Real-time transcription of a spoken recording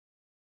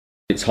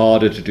It's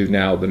harder to do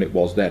now than it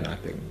was then, I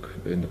think,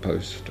 in the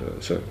post.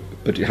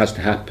 But it has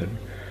to happen.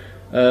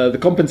 The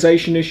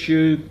compensation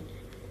issue,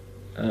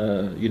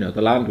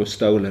 the land was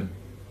stolen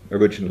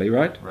originally,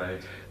 right?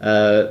 Right.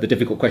 The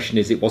difficult question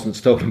is it wasn't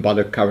stolen by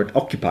the current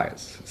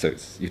occupiers. So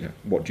it's,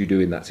 what do you do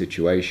in that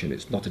situation?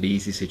 It's not an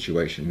easy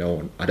situation.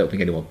 I don't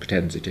think anyone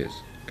pretends it is.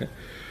 Okay.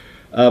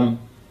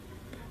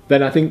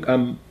 Then I think,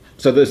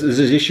 so there's this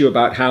issue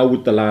about how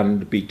would the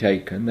land be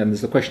taken. Then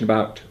there's the question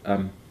about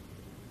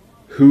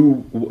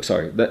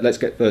let's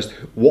get first,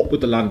 what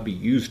would the land be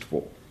used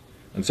for?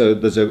 And so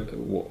there's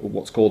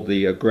what's called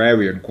the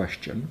agrarian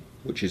question,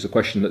 which is a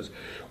question that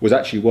was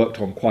actually worked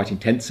on quite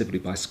intensively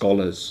by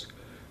scholars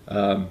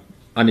and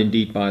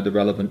indeed by the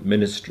relevant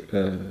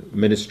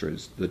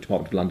ministries, the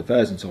Department of Land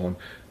Affairs and so on,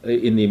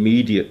 in the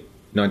immediate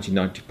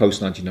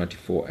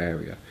post-1994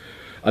 area.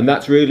 And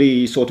that's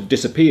really sort of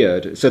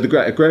disappeared. So the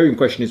agrarian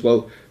question is,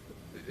 well,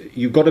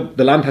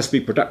 the land has to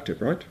be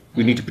productive, right?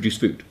 We need to produce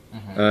food.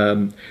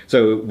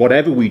 So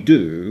whatever we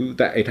do,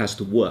 that it has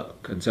to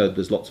work. And so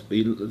there's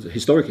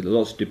historically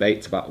lots of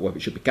debates about whether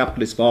it should be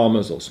capitalist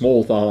farmers or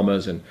small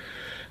farmers, and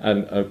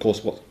of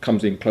course what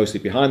comes in closely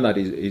behind that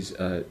is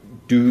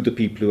do the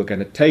people who are going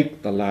to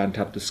take the land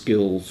have the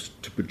skills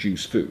to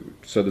produce food?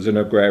 So there's an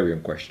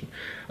agrarian question.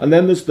 And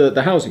then there's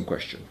the housing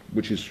question,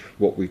 which is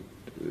what we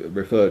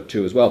referred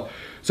to as well.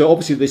 So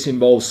obviously this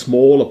involves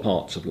smaller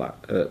parts of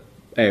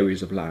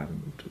areas of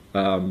land,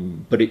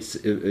 but it's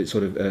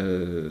sort of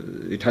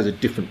it has a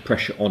different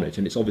pressure on it,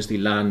 and it's obviously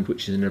land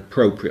which is in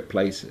appropriate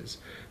places.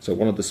 So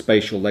one of the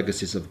spatial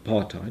legacies of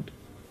apartheid,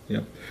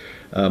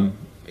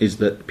 is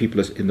that people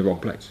are in the wrong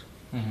place.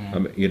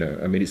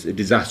 It's a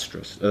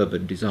disastrous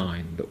urban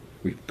design that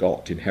we've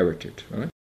got inherited, right?